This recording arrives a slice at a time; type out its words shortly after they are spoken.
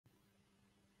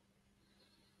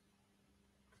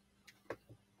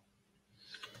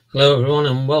Hello everyone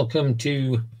and welcome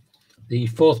to the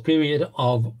fourth period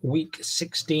of week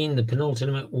 16, the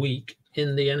penultimate week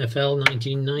in the NFL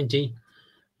 1990.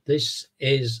 This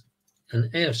is an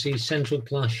AFC Central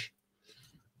clash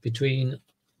between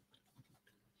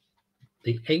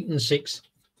the 8-6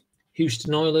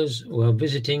 Houston Oilers, who are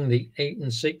visiting the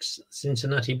 8-6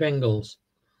 Cincinnati Bengals.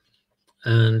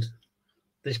 And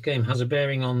this game has a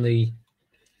bearing on the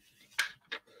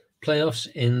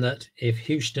playoffs in that if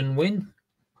Houston win,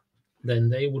 then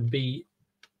they would be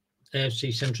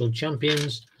AFC Central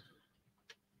champions.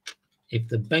 If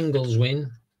the Bengals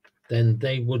win, then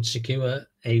they would secure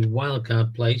a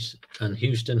wildcard place, and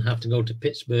Houston have to go to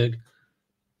Pittsburgh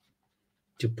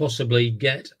to possibly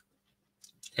get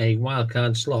a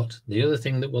wildcard slot. The other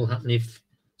thing that will happen if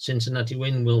Cincinnati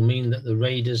win will mean that the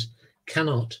Raiders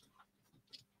cannot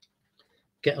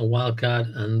get a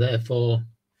wildcard, and therefore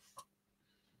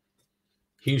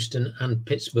Houston and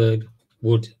Pittsburgh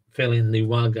would fill in the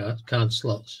wildcard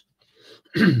slots.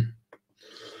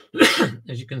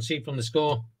 As you can see from the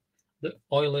score, the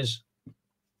Oilers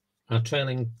are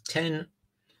trailing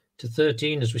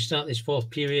 10-13 as we start this fourth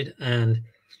period, and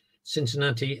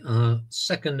Cincinnati are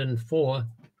 2nd and 4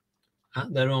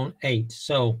 at their own 8.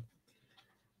 So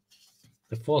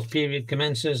the fourth period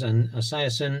commences, and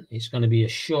Esiason, it's going to be a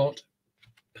short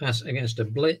pass against a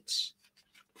blitz.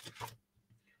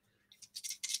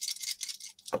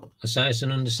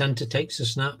 Esiason under center takes the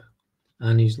snap,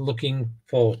 and he's looking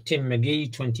for Tim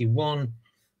McGee, 21,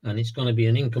 and it's going to be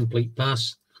an incomplete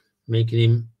pass, making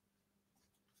him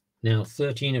now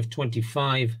 13 of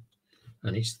 25,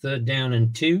 and it's 3rd down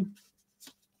and 2.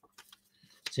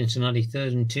 Cincinnati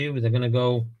 3rd and 2. They're going to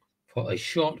go for a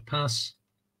short pass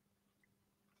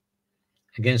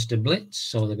against a blitz,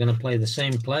 so they're going to play the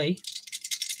same play.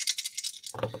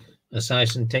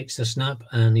 Esiason takes the snap,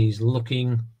 and he's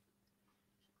looking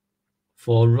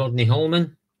for Rodney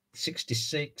Holman.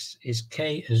 66 is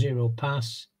K, a 0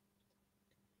 pass.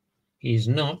 He's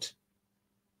not.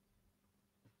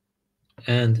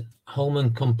 And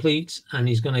Holman completes, and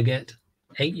he's going to get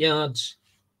 8 yards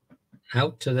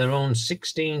out to their own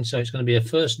 16. So it's going to be a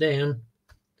 1st down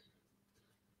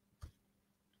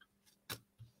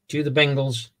to the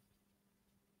Bengals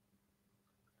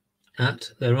at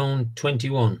their own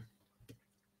 21.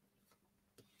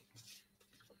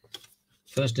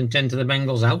 1st and 10 to the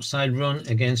Bengals, outside run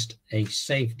against a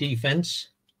safe defense.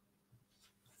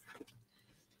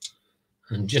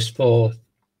 And just for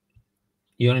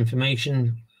your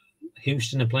information,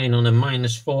 Houston are playing on a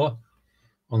 -4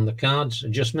 on the cards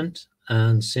adjustment,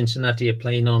 and Cincinnati are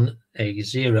playing on a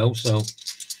 0. So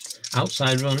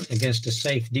outside run against a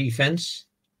safe defense.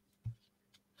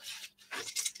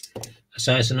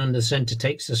 Esiason under center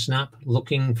takes the snap,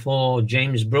 looking for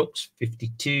James Brooks.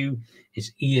 52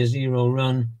 is E, a 0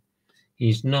 run.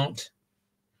 He's not.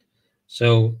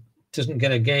 So doesn't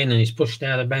get a gain, and he's pushed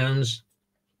out of bounds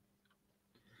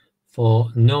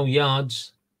for no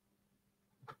yards.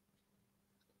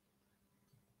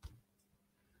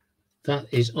 That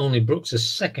is only Brooks'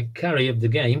 2nd carry of the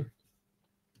game.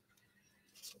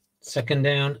 2nd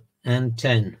down and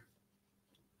 10.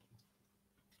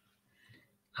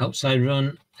 Outside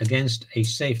run against a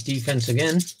safe defense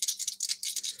again.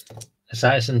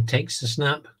 Esiason takes the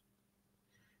snap.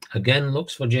 Again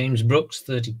looks for James Brooks.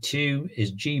 32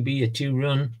 is GB, a 2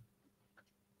 run.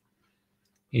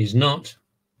 He's not.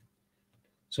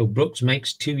 So Brooks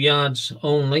makes 2 yards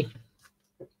only.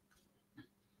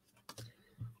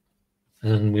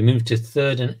 And we move to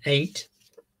 3rd and 8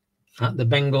 at the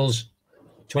Bengals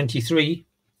 23.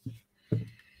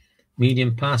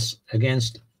 Medium pass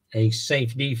against a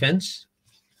safe defense.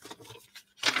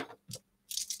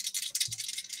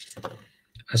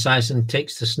 Esiason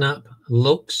takes the snap,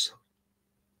 looks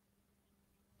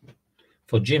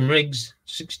for Jim Riggs.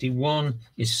 61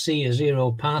 is C, a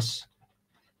 0 pass.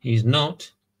 He's not.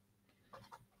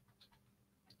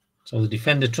 So the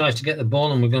defender tries to get the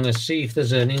ball, and we're going to see if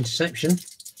there's an interception.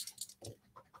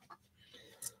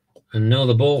 And no,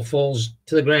 the ball falls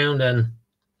to the ground, and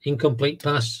incomplete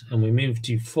pass, and we move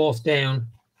to 4th down.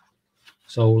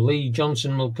 So Lee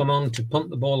Johnson will come on to punt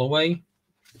the ball away.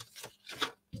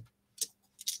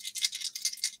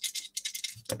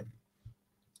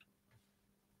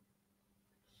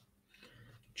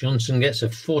 Johnson gets a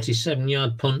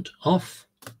 47-yard punt off.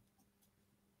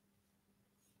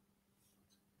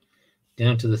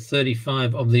 Down to the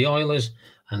 35 of the Oilers,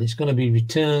 and it's going to be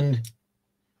returned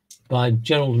by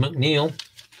Gerald McNeil.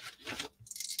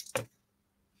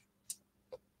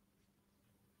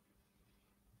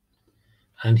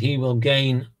 And he will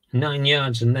gain 9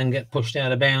 yards and then get pushed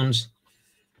out of bounds.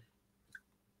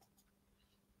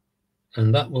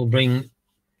 And that will bring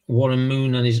Warren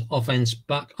Moon and his offense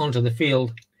back onto the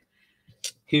field.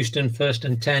 Houston 1st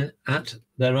and 10 at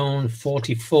their own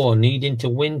 44, needing to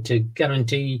win to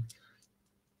guarantee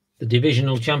the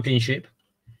divisional championship.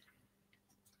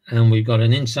 And we've got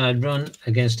an inside run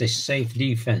against a safe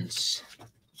defense.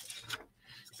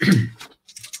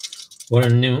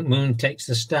 Warren Moon takes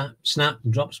the snap,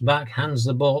 drops back, hands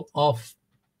the ball off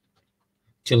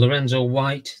to Lorenzo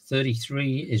White.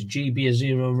 33 is GB a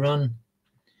 0 run.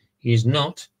 He is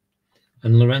not.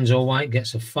 And Lorenzo White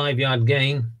gets a 5-yard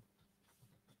gain.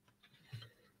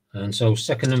 And so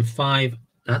 2nd and 5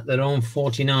 at their own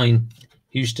 49.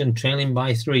 Houston trailing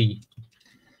by 3.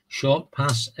 Short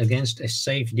pass against a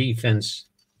safe defense.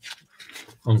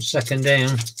 On 2nd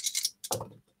down,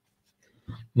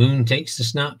 Moon takes the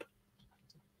snap,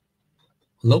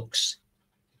 looks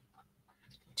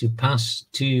to pass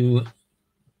to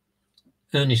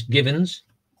Ernest Givens.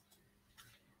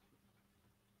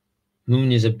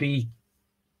 Moon is a B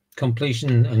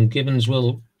completion, and Givens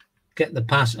will get the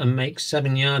pass and make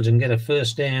 7 yards and get a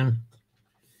 1st down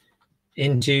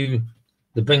into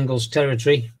the Bengals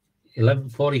territory.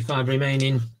 11:45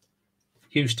 remaining.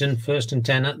 Houston 1st and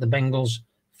 10 at the Bengals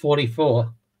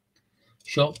 44.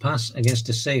 Short pass against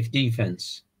a safe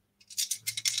defense.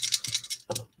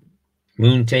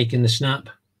 Moon taking the snap,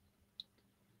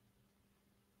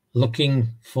 looking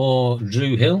for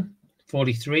Drew Hill.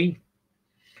 43.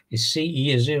 Is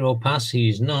CE a 0 pass? He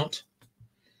is not.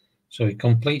 So he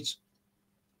completes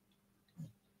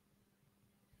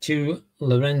to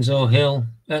Lorenzo Hill,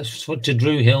 to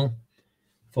Drew Hill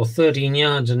for 13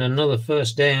 yards and another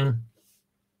 1st down.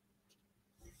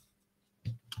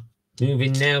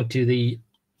 Moving now to the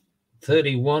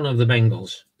 31 of the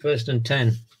Bengals. 1st and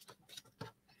 10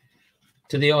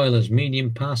 to the Oilers.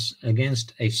 Medium pass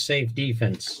against a safe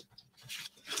defense.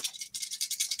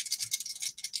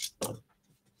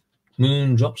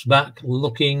 Moon drops back,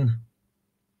 looking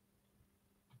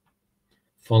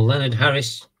for Leonard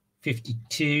Harris.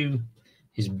 52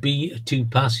 is B a 2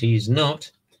 pass. He is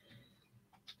not.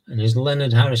 And has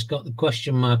Leonard Harris got the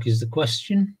question mark is the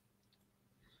question.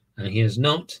 And he has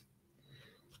not.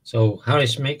 So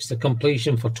Harris makes the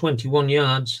completion for 21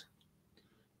 yards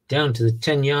down to the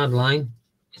 10-yard line.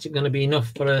 Is it going to be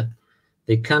enough for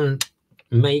they can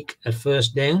make a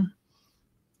 1st down?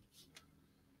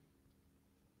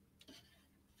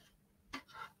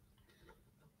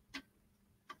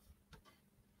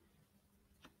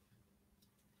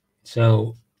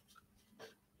 So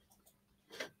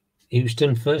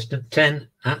Houston 1st and 10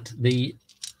 at the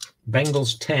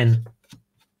Bengals 10.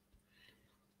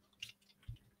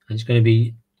 And it's going to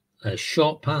be a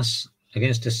short pass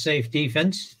against a safe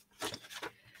defense.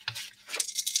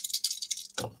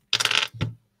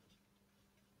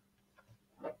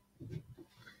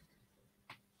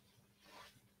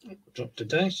 Drop the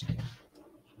dice.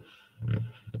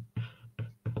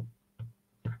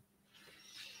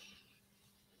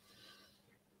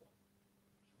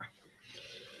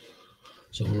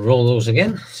 So we'll roll those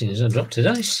again as soon as I drop the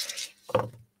dice.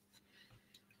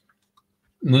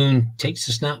 Moon takes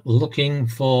the snap, looking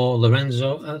for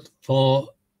for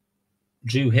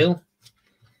Drew Hill.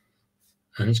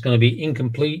 And it's going to be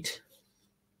incomplete.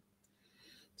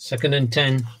 2nd and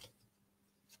 10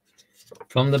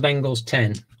 from the Bengals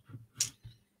 10.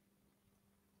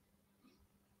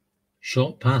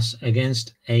 Short pass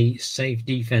against a safe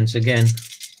defense again.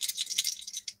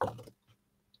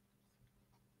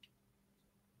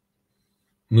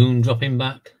 Moon dropping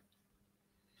back,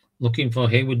 looking for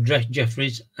Hayward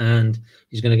Jeffries, and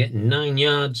he's going to get 9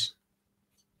 yards.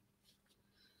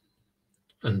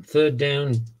 And 3rd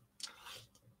down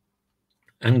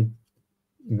and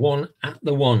 1 at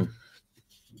the 1.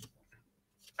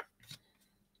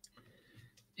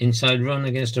 Inside run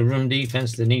against a run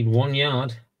defense. They need 1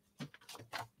 yard.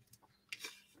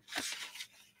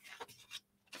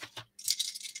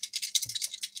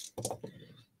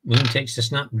 Moon takes the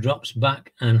snap, drops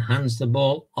back, and hands the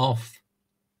ball off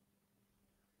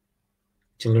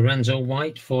to Lorenzo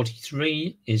White.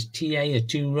 43 is TA a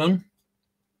 2 run.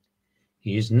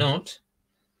 He is not.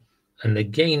 And the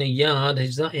gain a yard,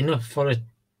 is that enough for a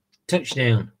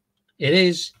touchdown? It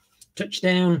is.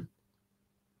 Touchdown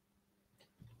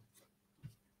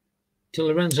to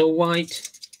Lorenzo White.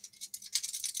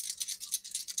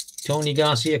 Tony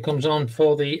Garcia comes on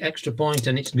for the extra point,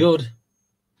 and it's good.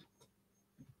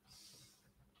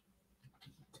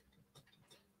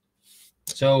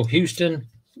 So Houston,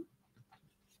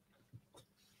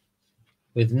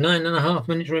 with 9.5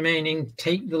 minutes remaining,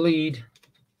 take the lead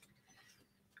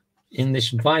in this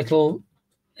vital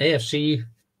AFC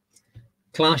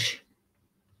clash.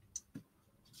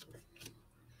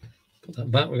 Put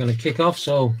back, we're going to kick off.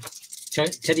 So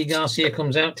Teddy Garcia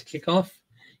comes out to kick off.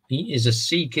 He is a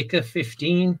C kicker,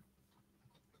 15,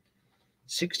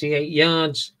 68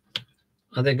 yards.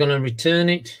 Are they going to return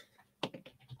it?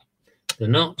 They're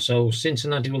not. So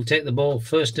Cincinnati will take the ball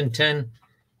 1st and 10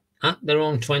 at their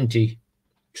own 20,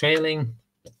 trailing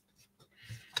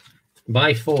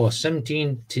by 4,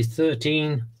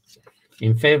 17-13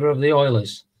 in favor of the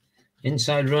Oilers.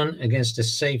 Inside run against a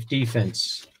safe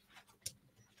defense.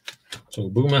 So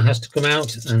Boomer has to come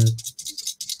out and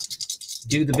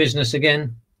do the business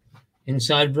again.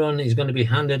 Inside run is going to be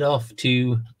handed off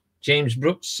to James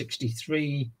Brooks.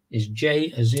 63 is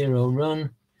Jay, a 0 run.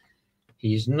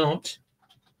 He is not.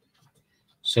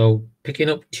 So picking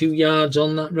up 2 yards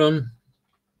on that run.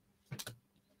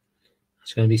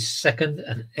 It's going to be 2nd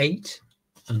and 8.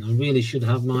 And I really should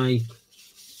have my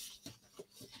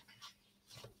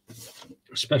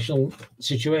special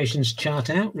situations chart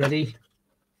out ready.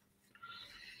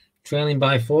 Trailing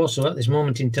by 4, so at this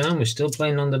moment in time, we're still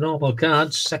playing on the normal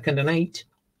cards, 2nd and 8.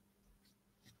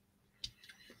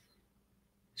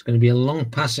 It's going to be a long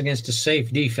pass against a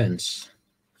safe defense.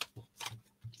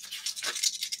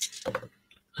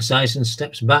 Esiason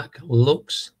steps back,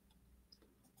 looks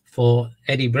for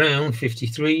Eddie Brown,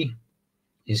 53.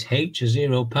 Is H a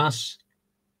 0 pass?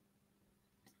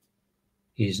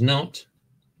 He is not.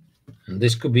 And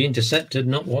this could be intercepted,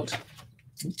 not what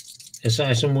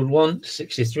Esiason would want.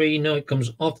 63, no, it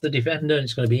comes off the defender and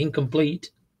it's going to be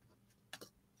incomplete.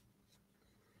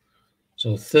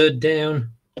 So 3rd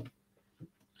down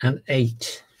and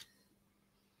 8.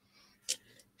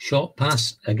 Short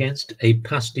pass against a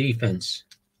pass defense.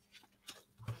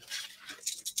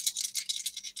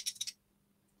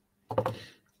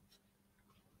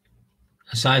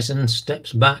 Esiason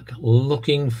steps back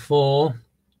looking for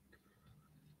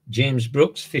James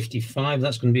Brooks, 55.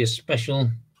 That's going to be a special,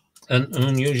 an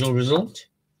unusual result.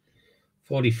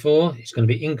 44. It's going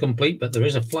to be incomplete, but there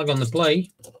is a flag on the play.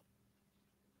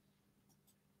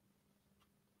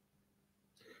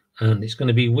 And it's going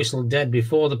to be whistled dead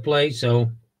before the play.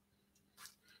 So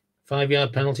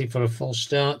 5-yard penalty for a false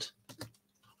start.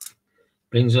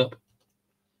 Brings up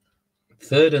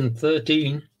 3rd and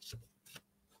 13.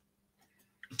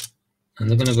 And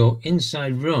they're going to go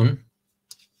inside run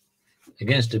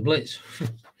against a blitz.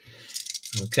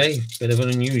 Okay, bit of an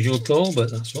unusual call,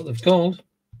 but that's what they've called.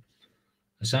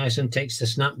 Esiason takes the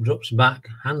snap, drops back,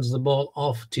 hands the ball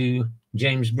off to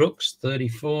James Brooks,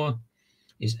 34.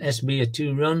 Is SB a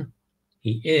 2 run?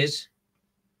 He is.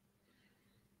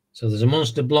 So there's a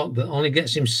monster block that only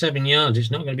gets him 7 yards. It's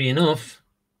not going to be enough.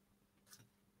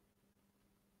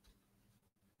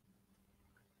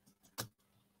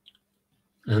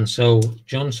 And so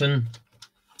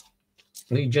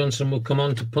Lee Johnson will come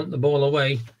on to punt the ball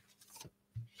away.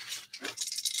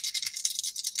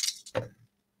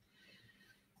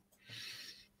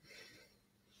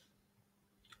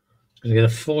 Going to get a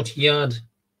 40-yard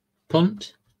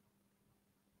punt.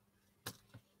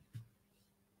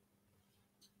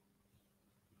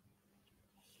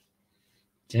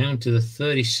 Down to the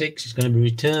 36. It's going to be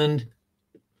returned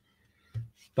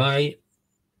by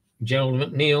Gerald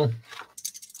McNeil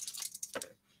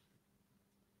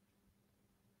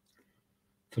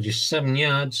for just 7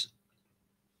 yards.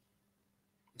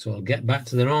 So I'll get back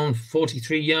to their own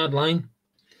 43-yard line.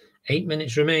 8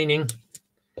 minutes remaining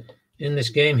in this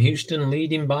game. Houston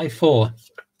leading by 4.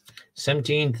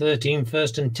 17-13,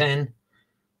 1st and 10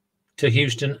 to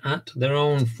Houston at their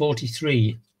own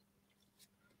 43.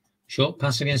 Short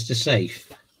pass against a safe.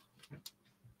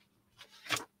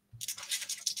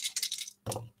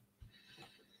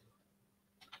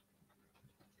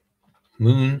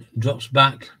 Moon drops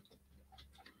back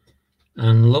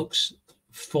and looks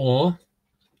for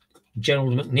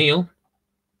Gerald McNeil.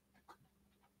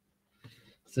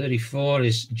 34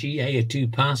 is GA a 2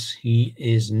 pass. He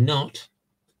is not.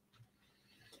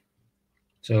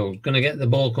 So going to get the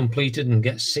ball completed and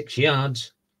get 6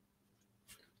 yards.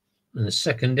 And a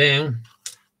 2nd down.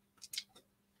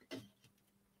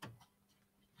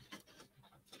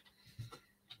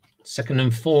 Second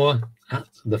and 4 at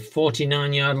the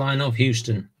 49-yard line of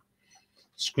Houston.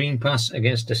 Screen pass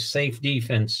against a safe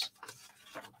defense.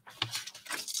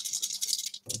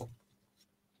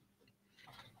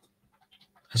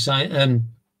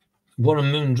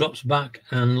 Warren Moon drops back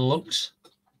and looks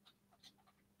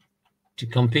to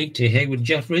compete to Haywood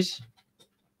Jeffries.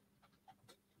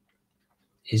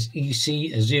 Is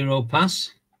EC a 0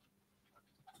 pass?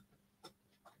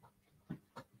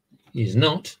 He is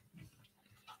not.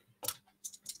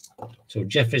 So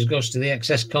Jeffries goes to the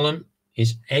excess column.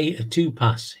 Is A a 2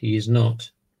 pass? He is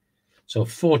not. So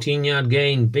 14-yard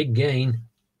gain, big gain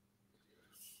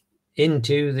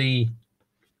into the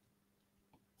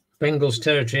Bengals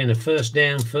territory and a first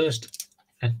down, first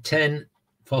at 10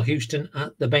 for Houston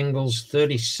at the Bengals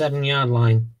 37-yard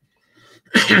line.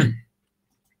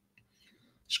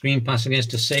 Screen pass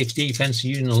against a safe defense,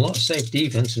 using a lot of safe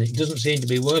defense, and it doesn't seem to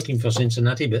be working for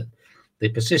Cincinnati, but they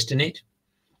persist in it.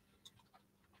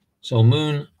 So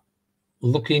Moon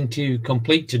looking to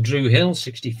complete to Drew Hill.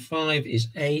 65 is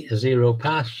a 0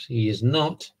 pass. He is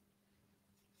not.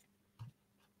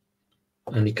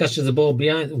 And he catches the ball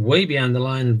way behind the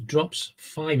line, drops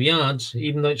 5 yards,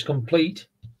 even though it's complete.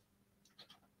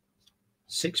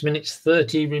 6 minutes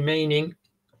 30 remaining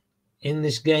in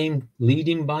this game,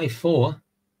 leading by 4.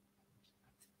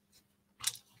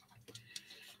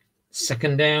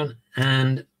 Second down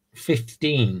and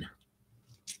 15.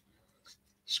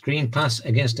 Screen pass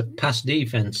against a pass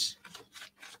defense.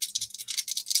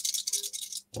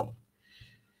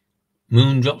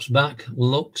 Moon drops back,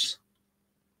 looks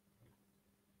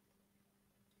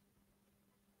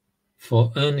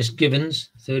for Ernest Givens.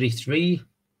 33.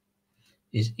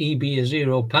 Is EB a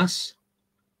 0 pass?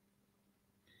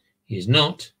 He is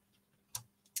not.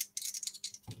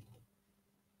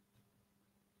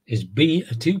 Is B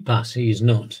a 2 pass? He is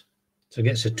not. So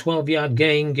gets a 12-yard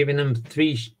gain, giving them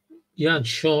 3 yards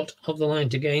short of the line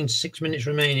to gain. 6 minutes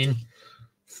remaining.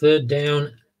 Third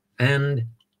down and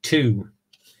 2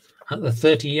 at the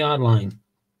 30-yard line.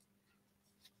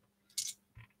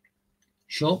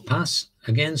 Short pass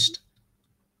against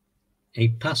a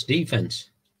pass defense.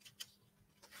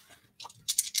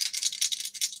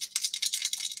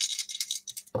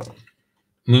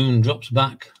 Moon drops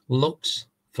back, looks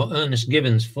for Ernest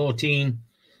Givens. 14.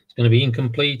 It's going to be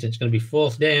incomplete. It's going to be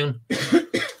 4th down.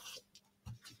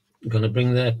 Going to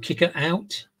bring the kicker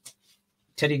out.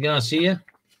 Teddy Garcia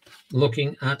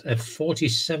looking at a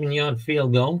 47-yard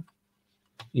field goal.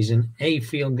 He's an A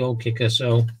field goal kicker,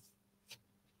 so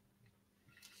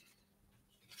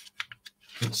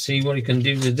let's see what he can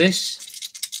do with this.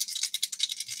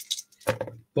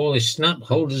 Ball is snapped.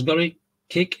 Holder's got it.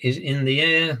 Kick is in the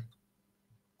air.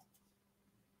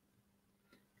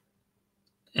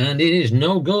 And it is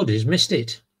no good. He's missed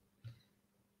it.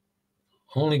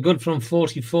 Only good from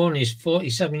 44 and he's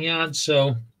 47 yards.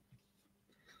 So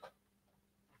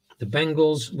the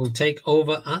Bengals will take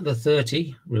over at the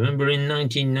 30. Remember, in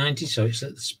 1990, so it's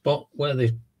at the spot where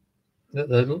the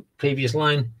previous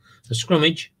line, the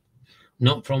scrimmage,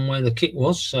 not from where the kick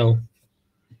was. So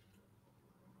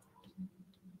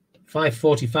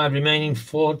 5:45 remaining,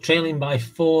 trailing by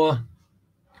 4.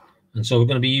 And so we're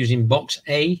going to be using box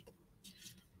A.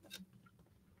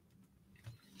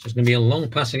 So it's going to be a long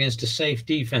pass against a safe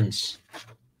defense.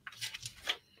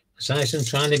 Sison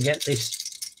trying to get this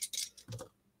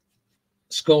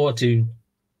score to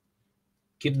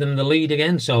give them the lead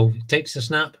again. So he takes the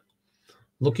snap,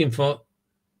 looking for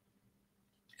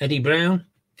Eddie Brown.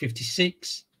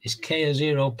 56 is K a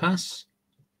 0 pass.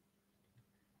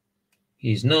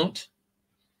 He's not.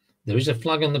 There is a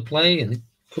flag on the play and it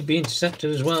could be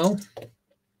intercepted as well.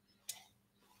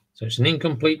 So it's an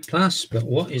incomplete pass, but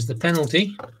what is the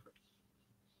penalty?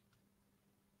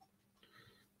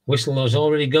 Whistle has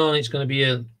already gone. It's going to be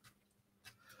a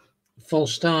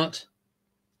false start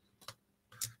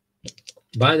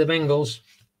by the Bengals.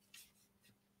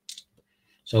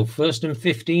 So 1st and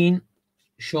 15,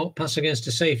 short pass against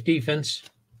a safe defense.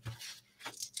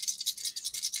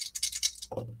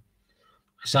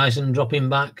 Sison dropping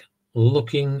back,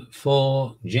 looking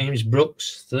for James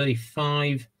Brooks.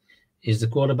 35. Is the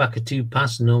quarterback a 2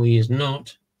 pass? No, he is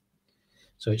not.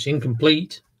 So it's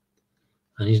incomplete.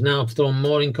 And he's now thrown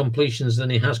more incompletions than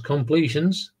he has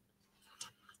completions.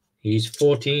 He's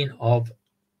 14 of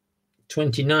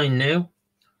 29 now.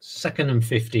 2nd and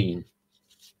 15.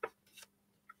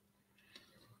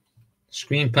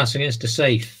 Screen pass against a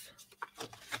safe.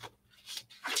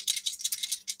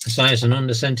 Esiason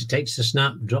under center takes the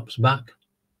snap, drops back,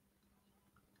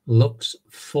 looks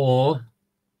for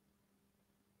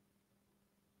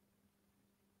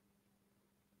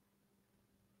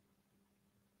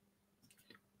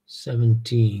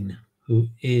 (17), who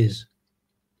is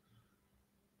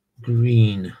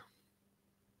Green.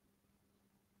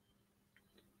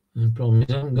 The problem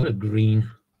is I haven't got a Green.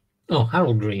 Oh,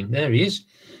 Harold Green. There he is.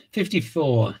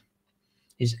 54.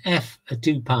 Is F a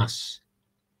 2 pass?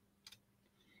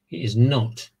 It is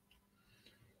not.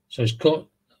 So it's caught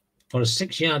for a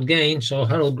 6-yard gain. So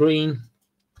Harold Green,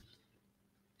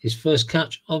 his first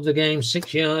catch of the game,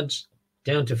 6 yards,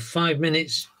 down to 5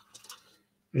 minutes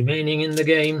remaining in the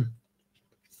game.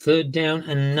 3rd down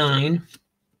and 9.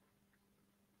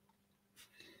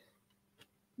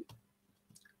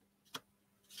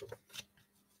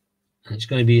 And it's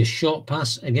going to be a short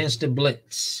pass against a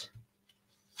blitz.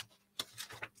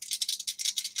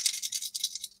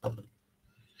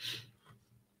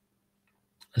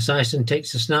 Esiason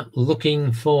takes the snap,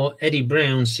 looking for Eddie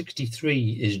Brown.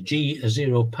 63. Is G a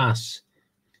zero pass?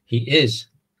 He is.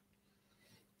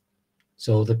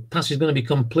 So the pass is going to be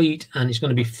complete, and it's going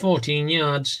to be 14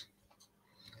 yards,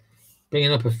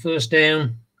 bringing up a first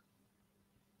down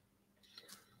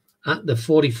at the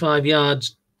 45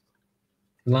 yards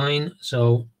line.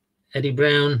 So Eddie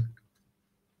Brown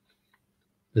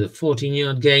with a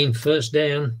 14-yard gain, first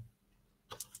down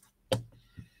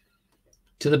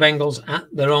to the Bengals at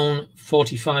their own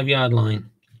 45-yard line.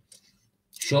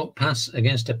 Short pass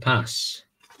against a pass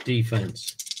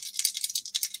defense.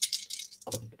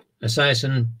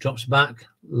 Esiason drops back,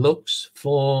 looks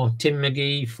for Tim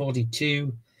McGee.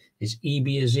 42. Is EB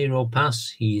a zero pass?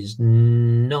 He is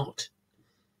not.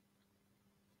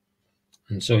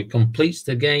 And so he completes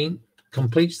the game,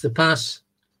 completes the pass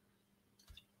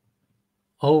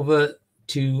over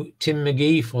to Tim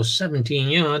McGee for 17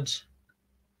 yards.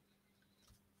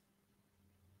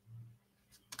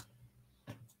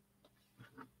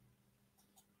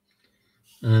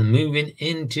 And moving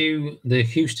into the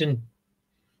Houston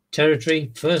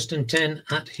territory, 1st and 10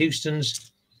 at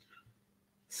Houston's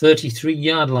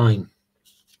 33-yard line.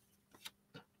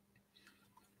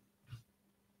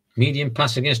 Medium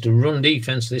pass against a run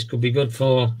defense. This could be good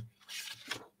for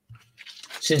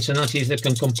Cincinnati if they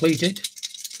can complete it.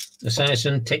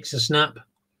 Esiason takes the snap,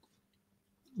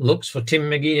 looks for Tim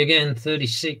McGee again.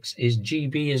 36. Is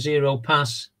GB a zero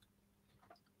pass?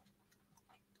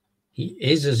 He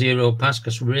is a zero pass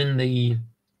because we're in the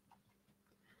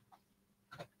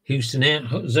Houston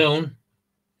out zone.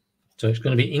 So it's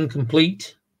going to be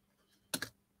incomplete.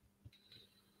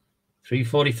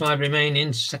 3:45 remaining,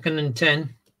 2nd and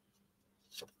 10.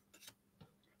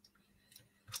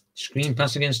 Screen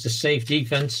pass against a safe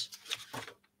defense.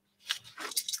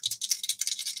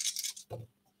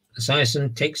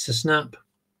 Esiason takes the snap,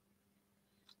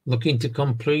 looking to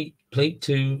complete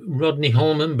to Rodney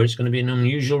Holman, but it's going to be an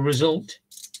unusual result.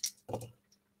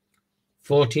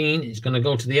 14 is going to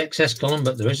go to the XS column,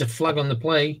 but there is a flag on the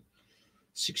play.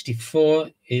 64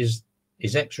 is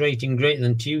X rating greater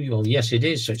than 2? Well, yes, it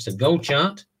is. So it's the go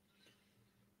chart.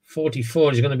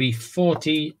 44 is going to be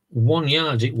 41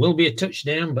 yards. It will be a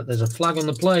touchdown, but there's a flag on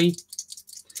the play.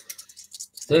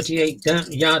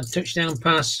 38-yard touchdown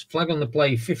pass. Flag on the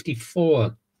play.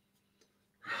 54.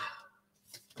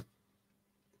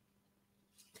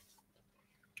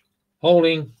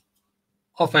 Holding.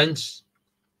 Offense.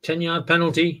 10-yard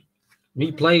penalty.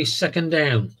 Replay. 2nd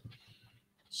down.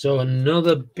 So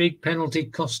another big penalty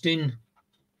costing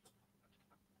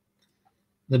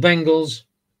the Bengals.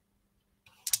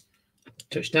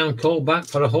 Touchdown call back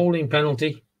for a holding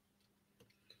penalty.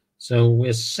 So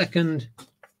we're 2nd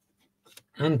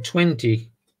and 20.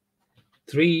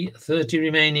 3:30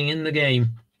 remaining in the game.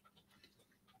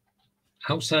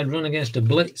 Outside run against a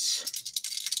blitz.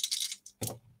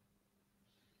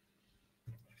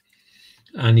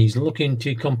 And he's looking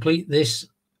to complete this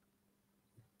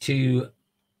to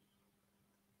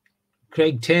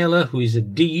Craig Taylor, who is a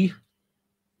D.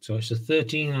 So it's a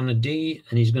 13 on a D,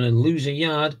 and he's going to lose a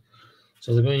yard.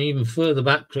 So they're going even further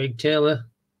back, Craig Taylor.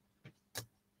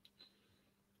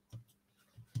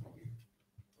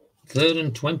 3rd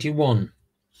and 21.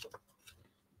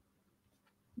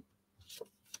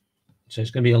 So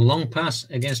it's going to be a long pass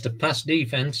against a pass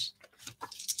defense.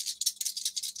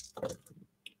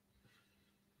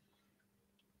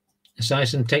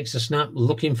 Esiason takes the snap,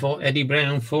 looking for Eddie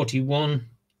Brown. 41.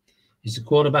 Is the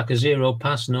quarterback a zero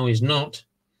pass? No, he's not.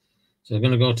 So they're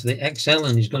going to go to the XL,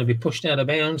 and he's going to be pushed out of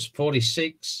bounds.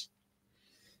 46.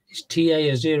 Is TA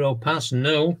a zero pass?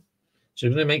 No. So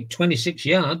they're going to make 26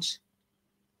 yards.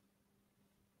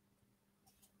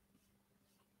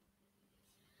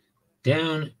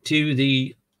 Down to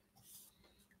the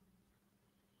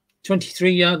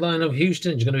 23-yard line of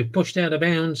Houston. He's going to be pushed out of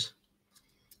bounds.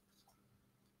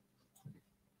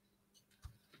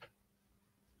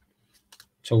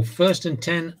 So 1st and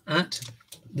 10 at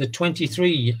the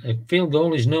 23. A field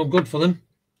goal is no good for them.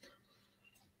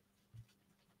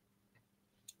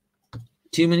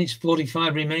 2 minutes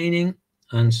 45 remaining,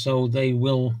 and so they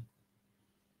will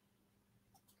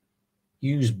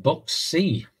use box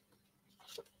C.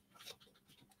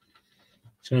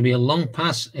 It's going to be a long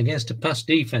pass against a pass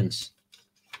defense.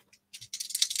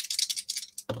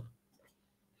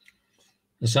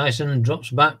 Esiason drops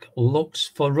back, looks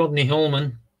for Rodney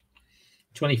Holman.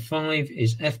 25.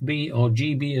 Is FB or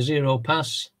GB a zero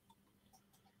pass?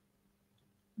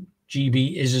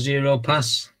 GB is a zero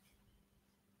pass.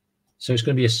 So it's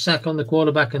going to be a sack on the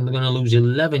quarterback, and they're going to lose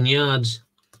 11 yards.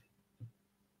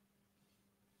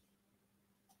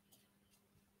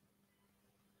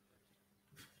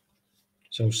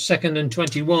 So 2nd and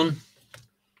 21.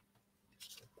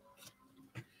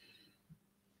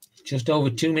 Just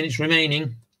over 2 minutes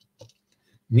remaining.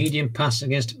 Medium pass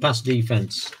against a pass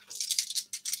defense.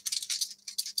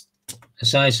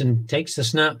 Esiason takes the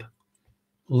snap.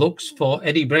 Looks for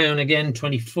Eddie Brown again,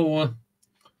 24.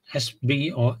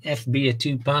 SB or FB, a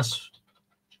 2 pass.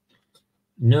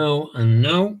 No and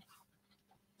no.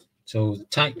 So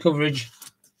tight coverage.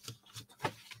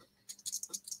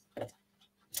 And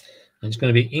it's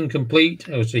going to be incomplete.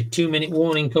 I would say 2-minute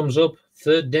warning comes up.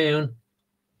 3rd down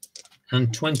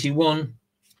and 21.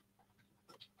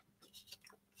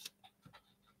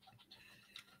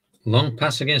 Long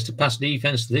pass against a pass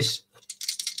defense. This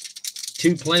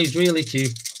 2 plays really to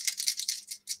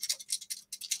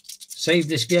save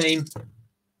this game.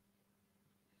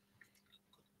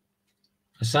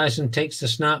 Esiason takes the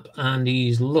snap and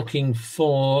he's looking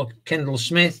for Kendall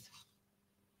Smith.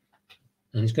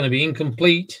 And it's going to be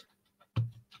incomplete.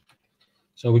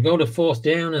 So we go to 4th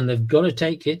down and they've got to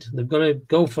take it. They've got to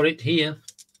go for it here.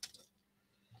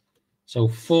 So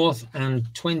 4th and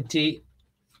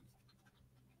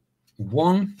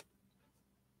 21.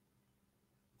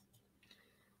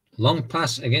 Long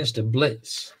pass against a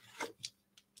blitz.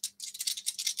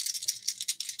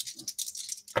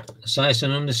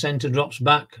 Esiason under center drops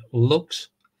back, looks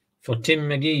for Tim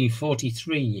McGee,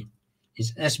 43.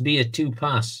 Is SB a 2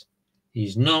 pass?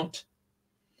 He's not.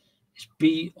 Is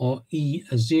B or E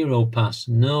a 0 pass?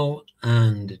 No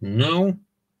and no.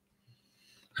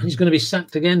 And he's going to be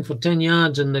sacked again for 10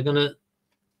 yards, and they're going to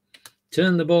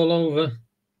turn the ball over.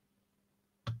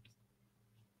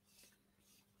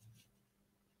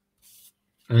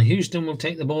 And Houston will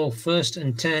take the ball 1st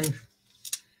and 10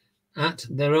 at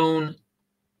their own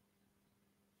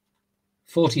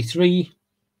 43,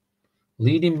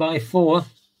 leading by 4.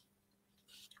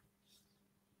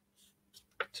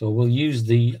 So we'll use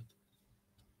the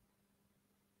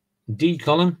D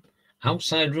column.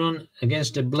 Outside run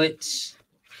against a blitz.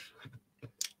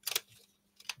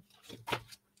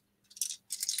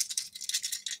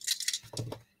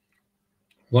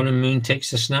 Warren Moon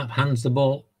takes the snap, hands the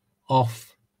ball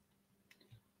off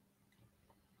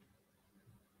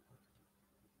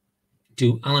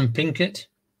to Alan Pinkett.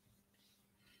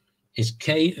 Is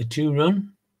K a 2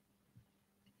 run?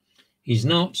 He's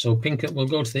not, so Pinkett will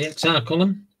go to the XR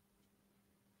column.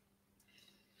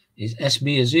 Is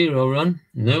SB a 0 run?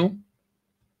 No.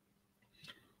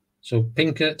 So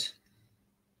Pinkett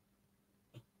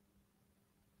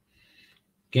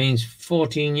gains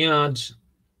 14 yards,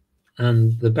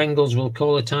 and the Bengals will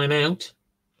call a timeout.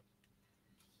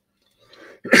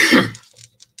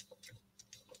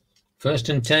 1st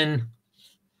and 10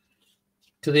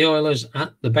 to the Oilers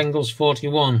at the Bengals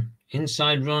 41.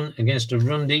 Inside run against a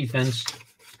run defense.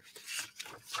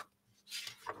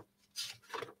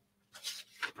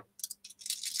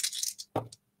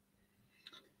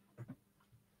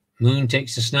 Moon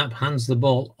takes the snap, hands the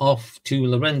ball off to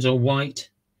Lorenzo White.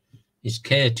 Is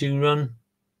K a 2 run?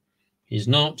 He's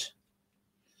not.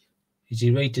 Is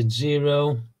he rated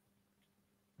 0?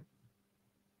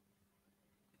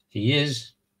 He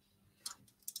is.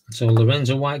 So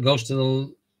Lorenzo White goes to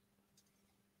the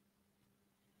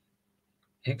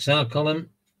XR column.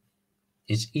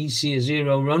 Is EC a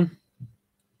 0 run?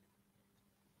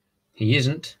 He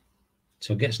isn't.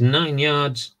 So gets 9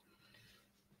 yards.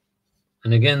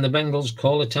 And again, the Bengals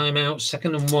call a timeout.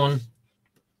 2nd and 1.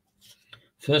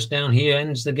 1st down here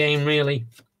ends the game, really.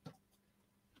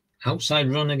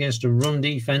 Outside run against a run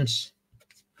defense.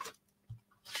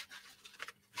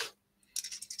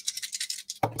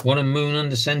 Warren Moon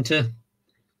under center.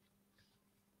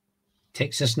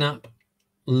 Takes a snap.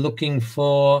 Looking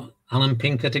for Alan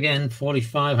Pinkett again.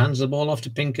 45. Hands the ball off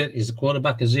to Pinkett. Is the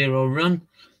quarterback a 0 run?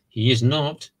 He is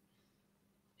not.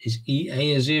 Is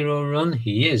EA a 0 run?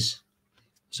 He is.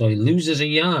 So he loses a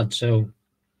yard. So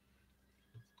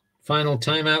final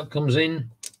timeout comes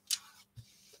in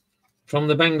from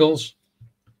the Bengals.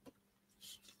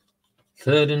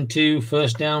 3rd and 2.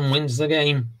 1st down wins the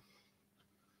game.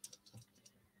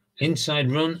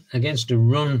 Inside run against a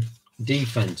run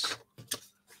defense.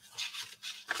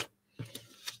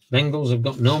 Bengals have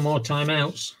got no more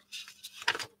timeouts.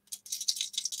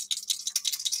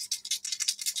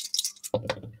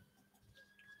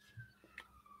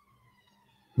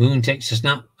 Moon takes a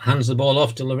snap, hands the ball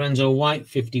off to Lorenzo White,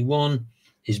 51.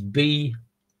 Is B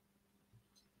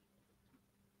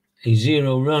a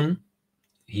 0 run?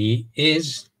 He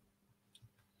is.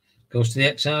 Goes to the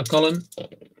XR column.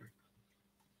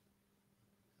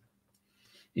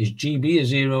 Is GB a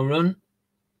 0 run?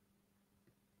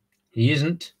 He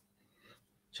isn't.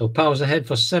 So powers ahead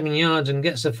for 7 yards and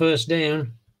gets the first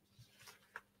down.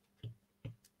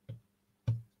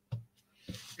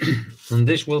 And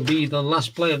this will be the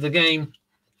last play of the game.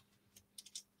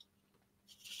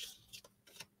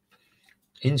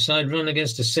 Inside run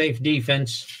against a safe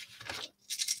defense.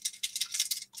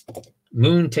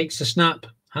 Moon takes the snap,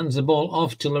 hands the ball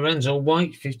off to Lorenzo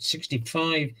White.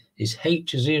 65 is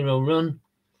H a 0 run.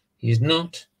 He is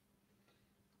not.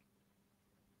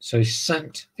 So he's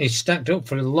sacked. He's stacked up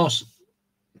for a loss,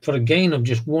 for a gain of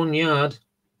just 1 yard.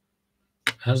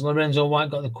 Has Lorenzo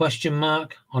White got the question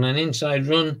mark on an inside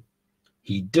run?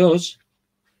 He does.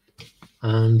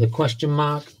 And the question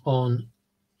mark on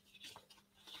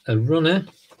a runner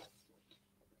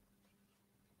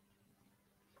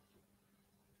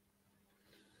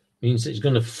means that he's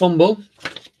going to fumble.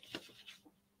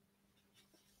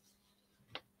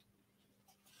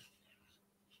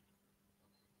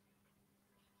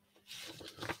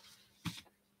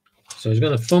 So he's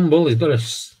going to fumble.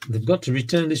 They've got to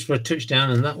return this for a touchdown,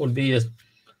 and that would be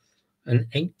an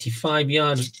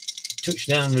 85-yard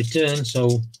touchdown return.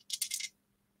 So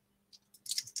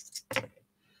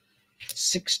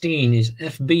 16 is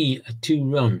FB a 2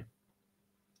 run.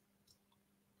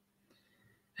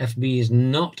 FB is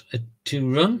not a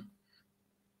 2 run.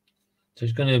 So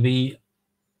it's going to be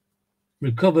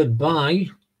recovered by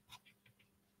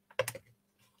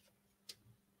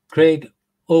Craig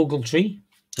Ogletree,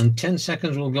 and 10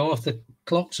 seconds will go off the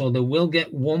clock, so they will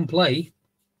get 1 play.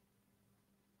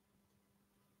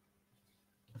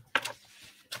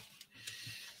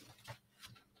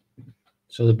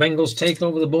 So the Bengals take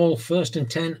over the ball 1st and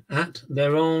 10 at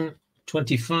their own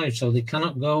 25, so they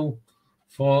cannot go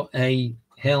for a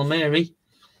Hail Mary.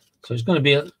 So it's going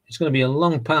to be a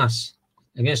long pass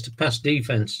against a pass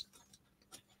defense.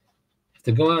 If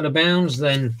they go out of bounds,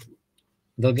 then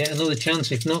they'll get another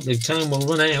chance. If not, the time will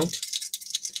run out.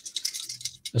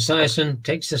 Esiason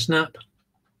takes the snap,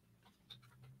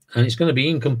 and it's going to be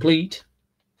incomplete.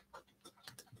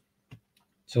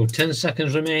 So 10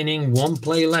 seconds remaining, 1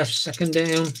 play left, 2nd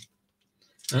down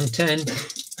and 10.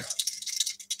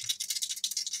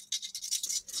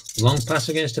 Long pass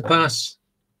against a pass.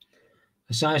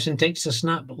 Esiason takes the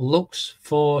snap, looks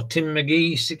for Tim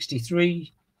McGee.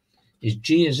 63 is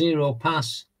G a 0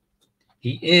 pass.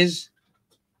 He is.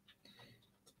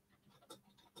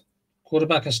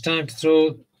 Quarterback has time to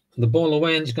throw the ball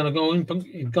away, and it's going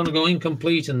to go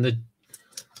incomplete, and the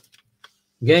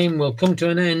game will come to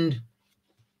an end.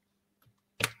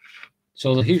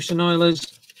 So the Houston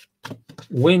Oilers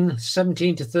win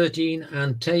 17-13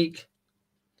 and take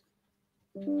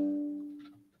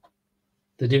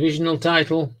the divisional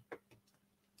title,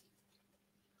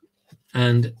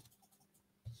 and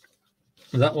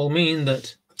that will mean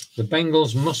that the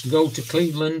Bengals must go to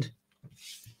Cleveland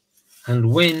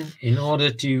and win in order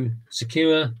to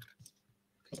secure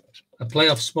a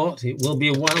playoff spot. It will be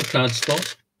a wild card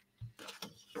spot.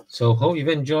 So hope you've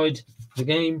enjoyed the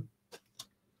game,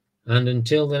 and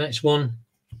until the next one,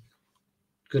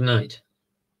 good night.